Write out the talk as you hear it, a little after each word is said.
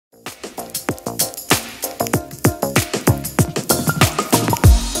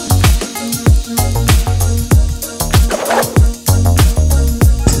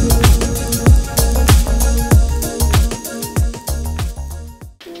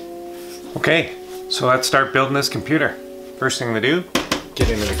Okay, so let's start building this computer. First thing to do, get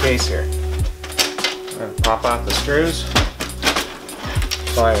into the case here. I'm gonna pop off the screws,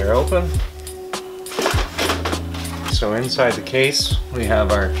 slide her open. So inside the case, we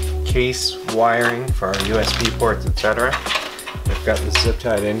have our case wiring for our USB ports, etc. We've got the zip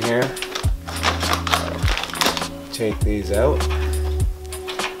tied in here. Take these out.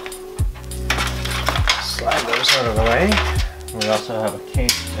 Slide those out of the way. We also have a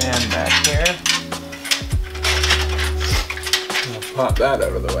case fan back here. We'll pop that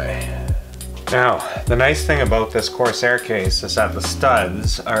out of the way. Now, the nice thing about this Corsair case is that the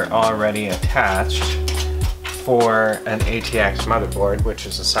studs are already attached for an ATX motherboard, which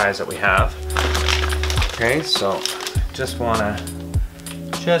is the size that we have. Okay, so just wanna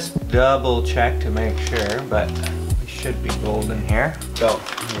double check to make sure, but we should be golden here. So,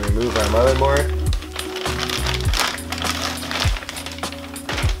 remove our motherboard.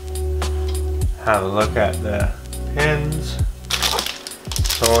 Have a look at the pins.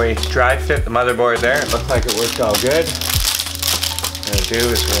 So we dry fit the motherboard there. It looked like it worked all good. What we're gonna do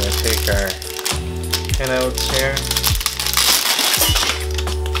is we're gonna take our pinouts here.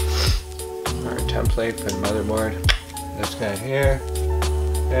 Our template for the motherboard. This guy here.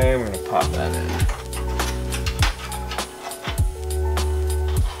 Okay, we're gonna pop that in.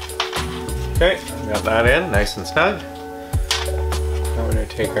 Okay, got that in, nice and snug. Now we're gonna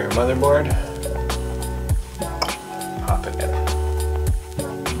take our motherboard. Pop it in.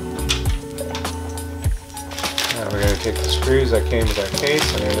 Now we're going to take the screws that came with our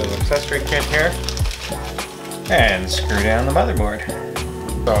case and our little accessory kit here and screw down the motherboard.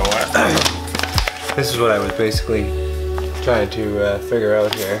 So this is what I was basically trying to figure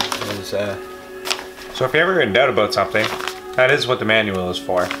out here. So if you're ever in doubt about something, that is what the manual is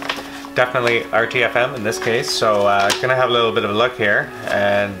for. Definitely RTFM in this case. So gonna have a little bit of a look here,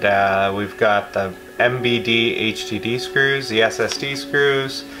 and we've got the MBD HDD screws, the SSD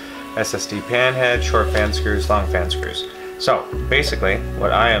screws, SSD pan head, short fan screws, long fan screws. So basically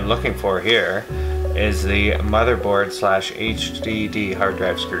what I am looking for here is the motherboard slash HDD hard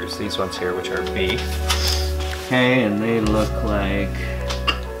drive screws. These ones here, which are B. Okay, and they look like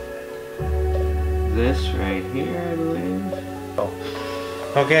this right here, I believe. Oh.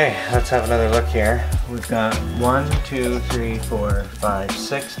 Okay, let's have another look here. We've got 1, 2, 3, 4, 5,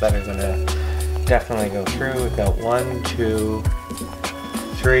 6 that are gonna definitely go through. We've got 1, 2,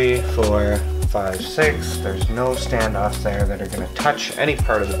 3, 4, 5, 6. There's no standoffs there that are going to touch any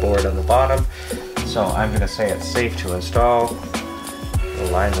part of the board on the bottom. So I'm going to say it's safe to install.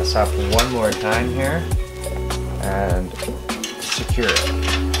 We'll line this up one more time here and secure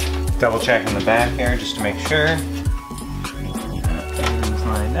it. Double checking the back here just to make sure. Everything's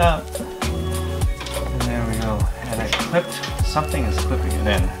lined up. And there we go. And it clipped. Something is clipping it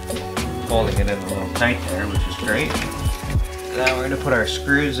in. Holding it in a little tight there, which is great. Now we're going to put our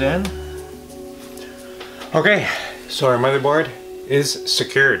screws in. Okay, so our motherboard is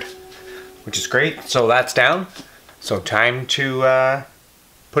secured, which is great. So that's down. So time to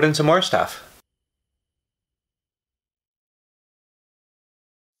put in some more stuff.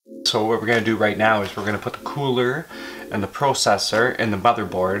 So what we're going to do right now is we're going to put the cooler and the processor in the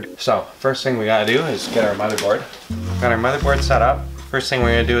motherboard. So first thing we got to do is get our motherboard. Got our motherboard set up. First thing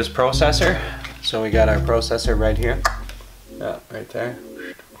we're going to do is processor. So we got our processor right here. Yeah, right there.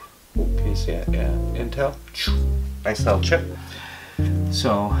 Can you see it? Yeah, Intel. Nice little chip.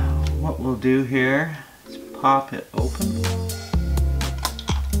 So what we'll do here is pop it open.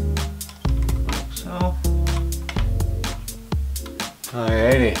 Like so.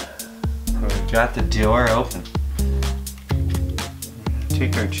 Alrighty. We've got the door open.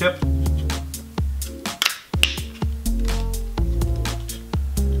 Take our chip.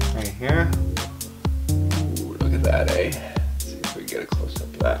 Right here. Ooh, look at that, eh? Let's see if we get a close up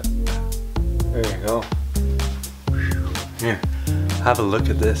of that. There you go. Here, have a look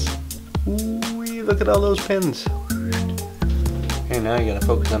at this. Ooh, look at all those pins. Okay, now you gotta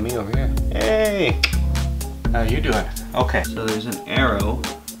focus on me over here. Hey! How you doing? Okay, so there's an arrow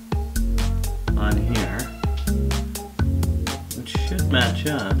on here, which should match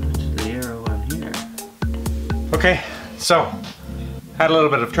up to the arrow on here. Okay, so had a little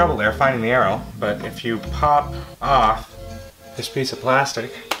bit of trouble there finding the arrow, but if you pop off this piece of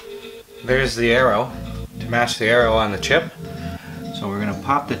plastic, there's the arrow to match the arrow on the chip. So we're gonna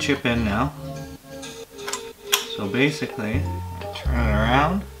pop the chip in now. So basically, turn it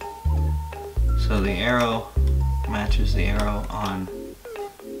around so the arrow matches the arrow on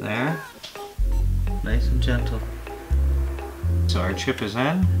there. Nice and gentle. So our chip is in.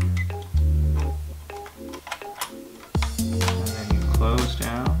 And then you close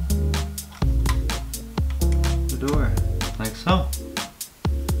down.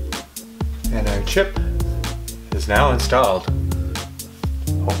 chip is now installed.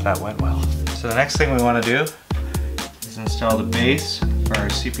 Hope that went well. So the next thing we want to do is install the base for our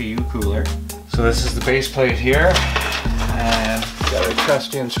CPU cooler. So this is the base plate here, and got our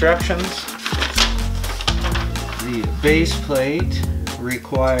trusty instructions. The base plate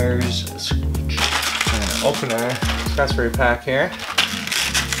requires open our accessory pack here.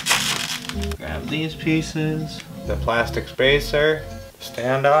 Grab these pieces, the plastic spacer,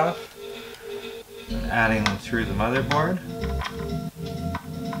 standoff, and adding them through the motherboard,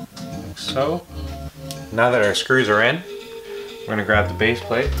 like so. Now that our screws are in, we're going to grab the base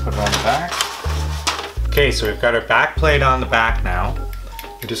plate, put it on the back. Okay, so we've got our back plate on the back now.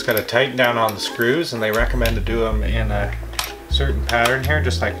 We just got to tighten down on the screws, and they recommend to do them in a certain pattern here,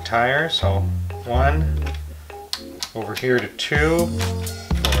 just like a tire. So 1, over here to 2,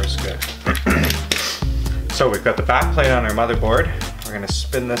 4 is good. So we've got the back plate on our motherboard. We're going to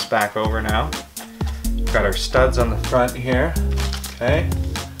spin this back over now. We've got our studs on the front here. Okay.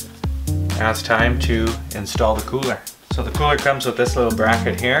 Now it's time to install the cooler. So the cooler comes with this little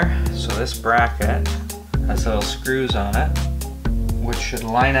bracket here. So this bracket has little screws on it, which should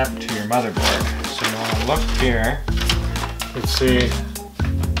line up to your motherboard. So you want to look here. You can see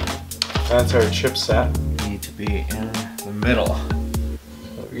that's our chipset. Need to be in the middle.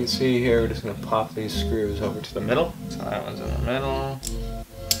 So you can see here, we're just going to pop these screws over to the middle. So that one's in the middle.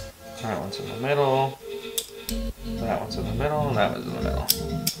 That one's in the middle. That one's in the middle, and that one's in the middle.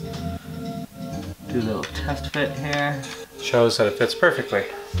 Do a little test fit here. Shows that it fits perfectly.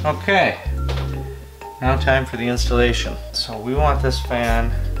 Okay, now time for the installation. So we want this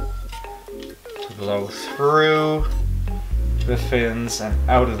fan to blow through the fins and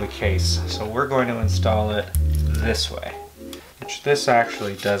out of the case. So we're going to install it this way, which this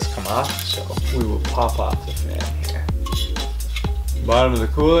actually does come off, so we will pop off the fan here. Bottom of the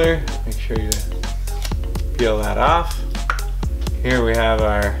cooler, make sure you peel that off. Here we have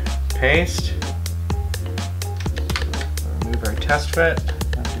our paste. Remove our test fit,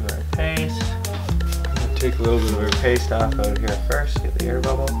 undo our paste. Take a little bit of our paste off out here first, get the air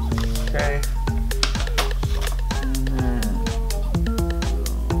bubble. Okay.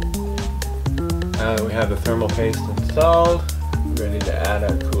 Now that we have the thermal paste installed, we're ready to add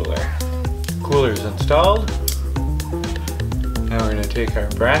our cooler. Cooler's installed. Now we're going to take our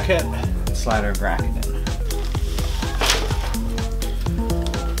bracket and slide our bracket in.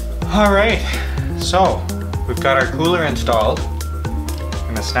 Alright, so we've got our cooler installed. We're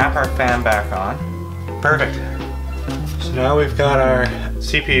going to snap our fan back on. Perfect. So now we've got our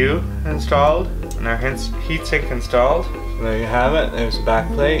CPU installed and our heatsink installed. So there you have it. There's the back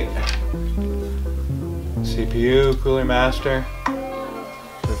plate. CPU, cooler master.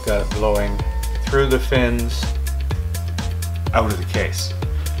 We've got it blowing through the fins, out of the case.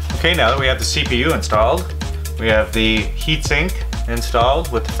 Okay, now that we have the CPU installed, we have the heatsink installed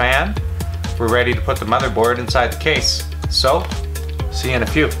with the fan, we're ready to put the motherboard inside the case. So, see you in a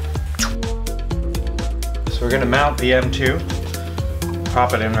few. So we're going to mount the M2,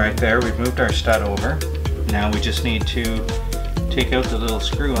 pop it in right there. We've moved our stud over. Now we just need to take out the little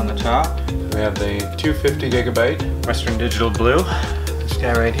screw on the top. We have the 250 gigabyte Western Digital Blue, this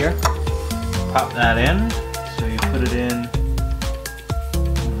guy right here. Pop that in, so you put it in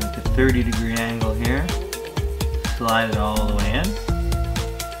like a 30-degree angle here. Slide it all the way in,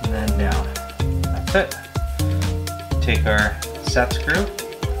 and then down. That's it. Take our set screw and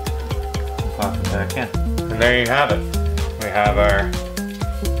pop it back in. And there you have it. We have our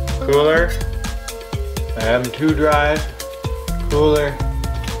cooler, M2 drive, cooler,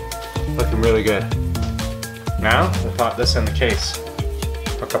 looking really good. Now we'll pop this in the case.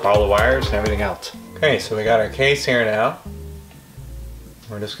 Hook up all the wires and everything else. Okay, so we got our case here now.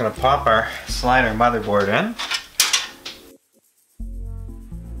 We're just going to pop our slider motherboard in.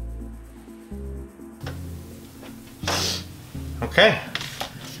 Okay,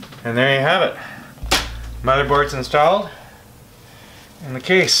 and there you have it. Motherboard's installed in the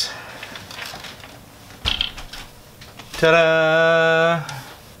case. Ta-da!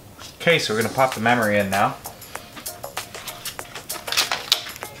 Okay, so we're going to pop the memory in now.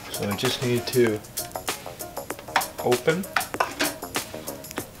 So we just need to open.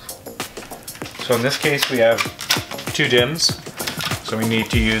 So in this case we have 2 DIMMs, so we need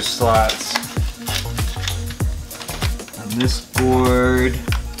to use slots. On this board,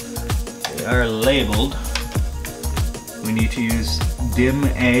 they are labeled. We need to use DIMM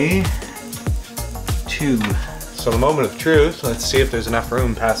A2. So the moment of truth, let's see if there's enough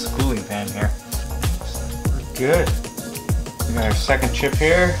room past the cooling fan here. Good. We got our second chip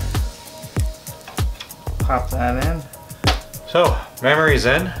here. Pop that in. So, memory's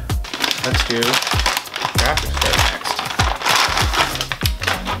in. let's do graphics card next.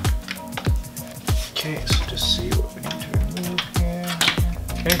 Okay, so just see what we need to remove here.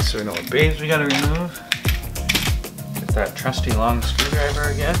 Okay, so we know what bays we gotta remove. Get that trusty long screwdriver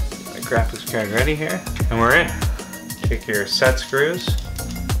again. My graphics card ready here. And we're in. Take your set screws,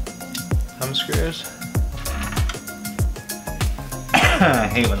 thumb screws. I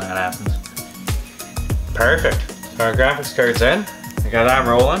hate when that happens. Perfect. So our graphics card's in. We got that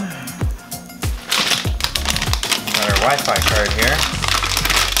rolling. Got our Wi-Fi card here.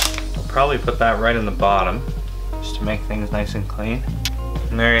 We'll probably put that right in the bottom just to make things nice and clean.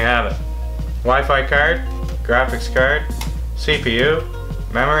 And there you have it. Wi-Fi card, graphics card, CPU,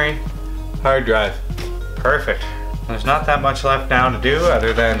 memory, hard drive. Perfect. There's not that much left now to do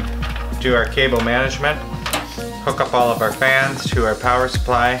other than do our cable management, hook up all of our fans to our power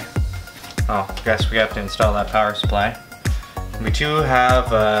supply. Oh, I guess we have to install that power supply. We do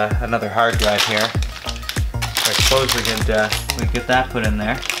have another hard drive here. I suppose we could get that put in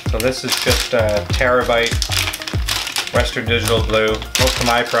there. So this is just a terabyte Western Digital Blue. Most of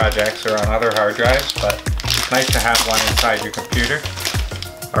my projects are on other hard drives, but it's nice to have one inside your computer.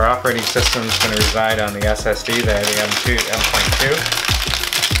 Our operating system is going to reside on the SSD there, the M.2.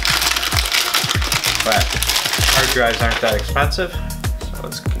 But hard drives aren't that expensive, so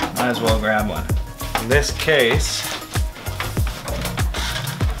might as well grab one. In this case,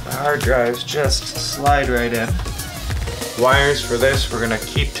 the hard drives just slide right in. Wires for this we're going to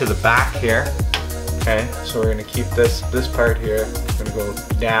keep to the back here. Okay, so we're going to keep this part here, going to go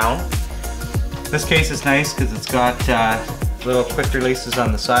down. This case is nice because it's got little quick releases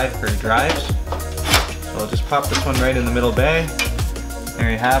on the side for drives. So I'll just pop this one right in the middle bay. There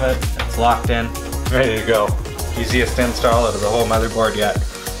you have it. It's locked in. Ready to go. Easiest install out of the whole motherboard yet.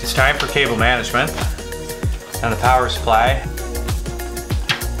 It's time for cable management and the power supply.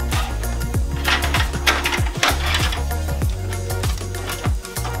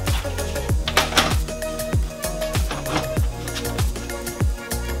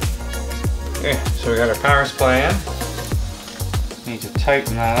 Okay, so we got our power supply in. Need to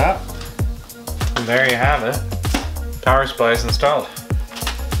tighten that up. And there you have it. Power supply is installed.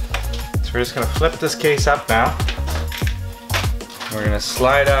 So we're just going to flip this case up now. We're going to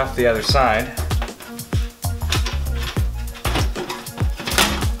slide off the other side.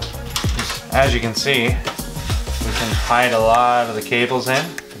 As you can see, we can hide a lot of the cables in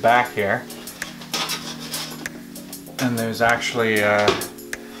the back here. And there's actually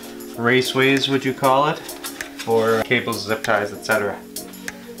raceways, would you call it, for cables, zip ties, etc.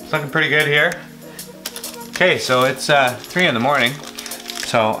 It's looking pretty good here. Okay, so it's 3 in the morning,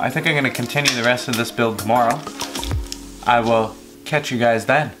 so I think I'm going to continue the rest of this build tomorrow. I will catch you guys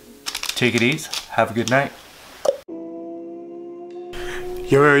then. Take it easy. Have a good night.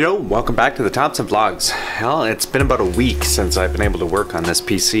 Yo, welcome back to the Thompson vlogs. Well, it's been about a week since I've been able to work on this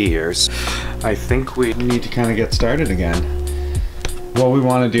PC here. So I think we need to kind of get started again. What we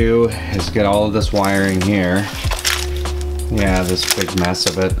want to do is get all of this wiring here. Yeah, this big mess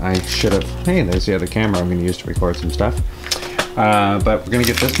of it. I should have, hey, there's the other camera I'm going to use to record some stuff. But we're going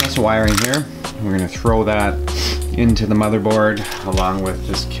to get this mess of wiring here. We're going to throw that into the motherboard along with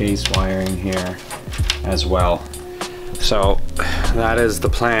this case wiring here as well. So that is the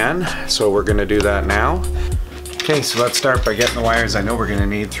plan. So we're going to do that now. Okay, so let's start by getting the wires I know we're going to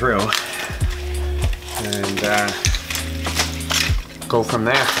need through. And go from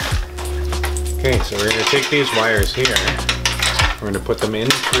there. Okay, so we're going to take these wires here. We're going to put them in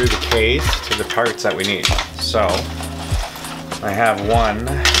through the case to the parts that we need. So I have one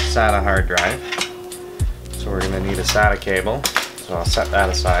SATA hard drive. So we're going to need a SATA cable. So I'll set that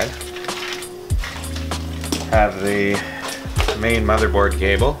aside. Have the main motherboard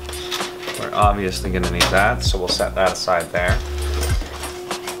cable. We're obviously going to need that, so we'll set that aside there.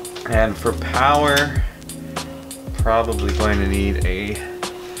 And for power, probably going to need a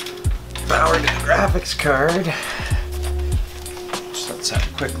powered graphics card. So let's have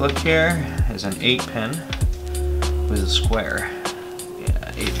a quick look here. There's an 8-pin with a square.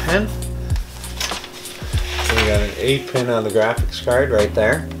 Yeah, 8-pin. So we got an 8-pin on the graphics card right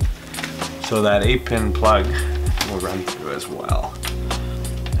there. So that 8-pin plug will run through as well.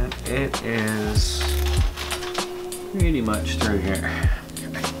 And it is pretty much through here.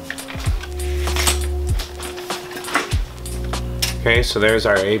 Okay, so there's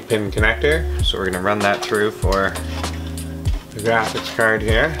our 8-pin connector. So we're going to run that through for the graphics card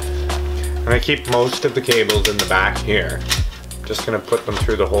here. And I keep most of the cables in the back here. I'm just going to put them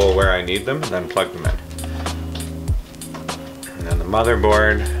through the hole where I need them and then plug them in. And then the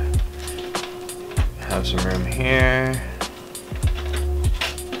motherboard. Have some room here.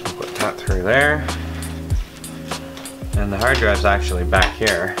 Put that through there. And the hard drive's actually back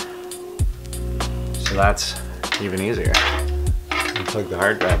here. So that's even easier. You plug the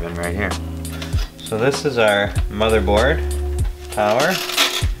hard drive in right here. So this is our motherboard power.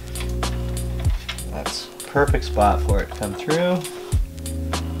 That's a perfect spot for it to come through.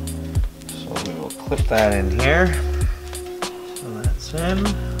 So we will clip that in here. So that's in.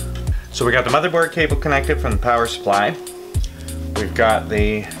 So we got the motherboard cable connected from the power supply. We've got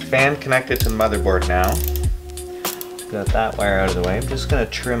the fan connected to the motherboard now. Got that wire out of the way. I'm just going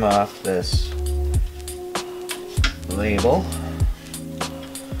to trim off this label.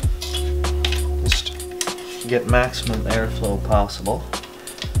 Just get maximum airflow possible.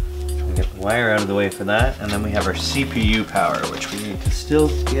 Get the wire out of the way for that. And then we have our CPU power, which we need to still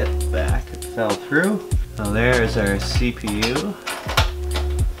get back. It fell through. So there is our CPU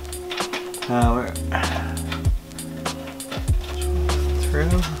power.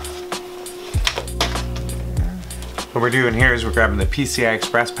 Through. What we're doing here is we're grabbing the PCI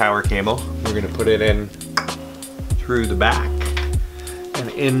Express power cable. We're going to put it in through the back and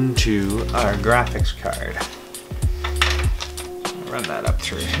into our graphics card. Run that up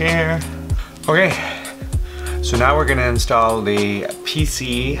through here. Okay, so now we're going to install the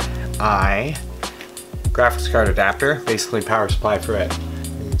PCI graphics card adapter, basically power supply for it.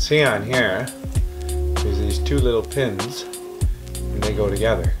 You can see on here, there's these two little pins and they go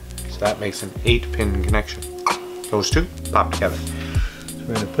together. So that makes an 8-pin connection. Those two pop together. So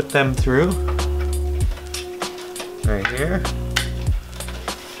we're going to put them through right here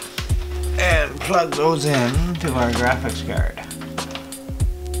and plug those in to our graphics card.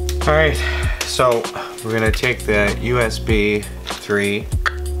 Alright, so we're going to take the USB 3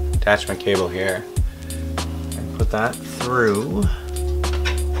 attachment cable here and put that through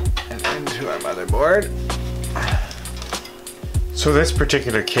and into our motherboard. So this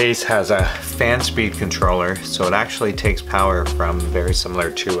particular case has a fan speed controller, so it actually takes power from very similar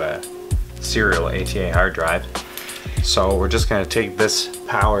to a serial ATA hard drive. So we're just going to take this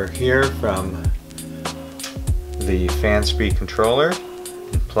power here from the fan speed controller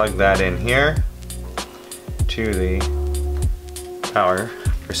and plug that in here to the power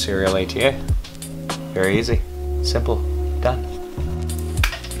for serial ATA. Very easy, simple, done.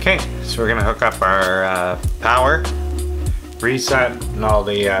 Okay, so we're going to hook up our power, reset, and all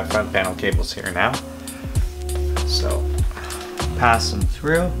the front panel cables here now. So pass them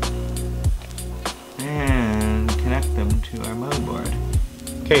through and connect them to our motherboard.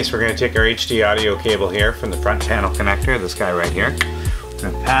 Okay, so we're going to take our HD audio cable here from the front panel connector, this guy right here. We're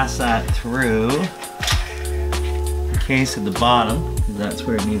going to pass that through the case at the bottom, because that's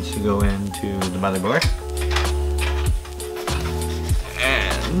where it needs to go into the motherboard.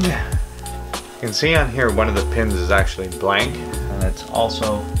 And you can see on here one of the pins is actually blank, and it's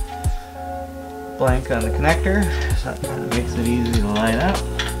also blank on the connector, so that kind of makes it easy to line up.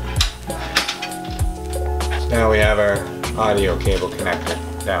 So now we have our audio cable connector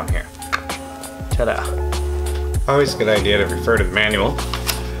down here. Ta-da! Always a good idea to refer to the manual.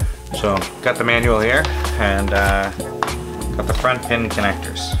 So got the manual here, and got the front pin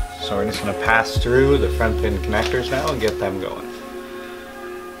connectors. So we're just going to pass through the front pin connectors now and get them going.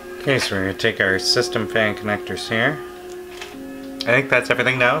 Okay, so we're going to take our system fan connectors here. I think that's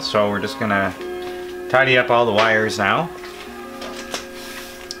everything now, so we're just going to tidy up all the wires now.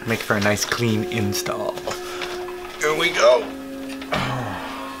 Make for a nice clean install. Here we go.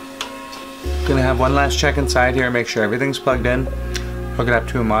 Gonna have one last check inside here, make sure everything's plugged in. Hook it up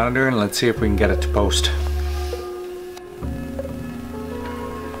to a monitor and let's see if we can get it to post.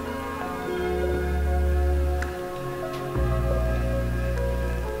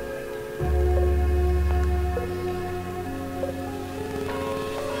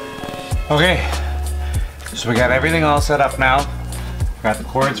 Okay, so we got everything all set up now. Got the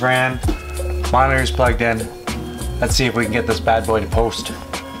cords ran, monitors plugged in. Let's see if we can get this bad boy to post.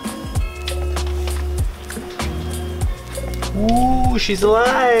 Ooh, she's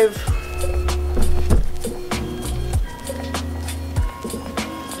alive!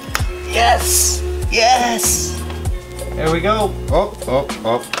 Yes! Yes! There we go. Oh, oh,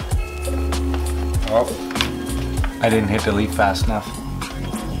 oh. Oh. I didn't hit delete fast enough.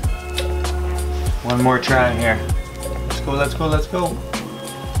 One more try here. Let's go, let's go, let's go.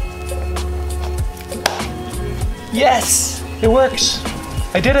 Yes! It works!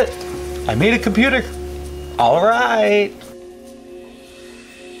 I did it! I made a computer! Alright!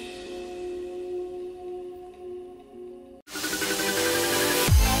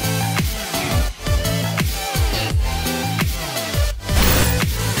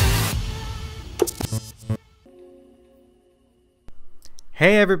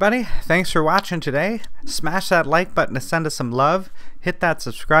 Hey everybody, thanks for watching today. Smash that like button to send us some love. Hit that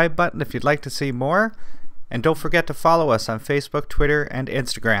subscribe button if you'd like to see more. And don't forget to follow us on Facebook, Twitter, and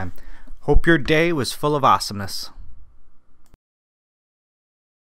Instagram. Hope your day was full of awesomeness.